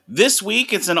This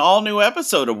week, it's an all-new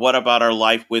episode of What About Our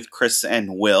Life with Chris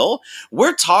and Will.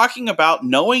 We're talking about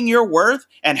knowing your worth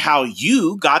and how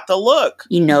you got the look.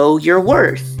 You know your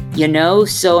worth,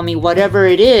 So, whatever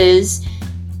it is,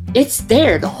 it's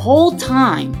there the whole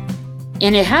time.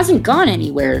 And it hasn't gone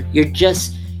anywhere. You're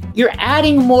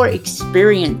adding more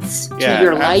experience to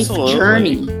your life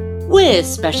journey. With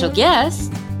special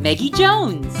guest, Maggie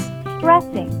Jones.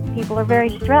 Stressing. People are very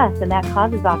stressed, and that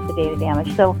causes oxidative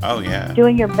damage. So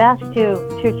doing your best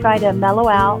to try to mellow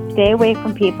out, stay away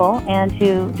from people, and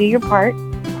to do your part,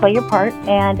 play your part,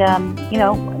 and,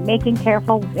 making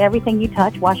careful everything you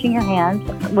touch, washing your hands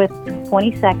with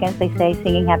 20 seconds, they say,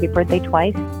 singing happy birthday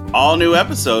twice. All new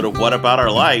episode of What About Our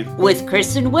Life with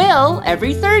Chris and Will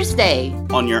every Thursday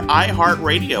on your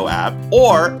iHeartRadio app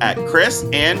or at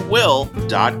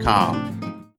chrisandwill.com.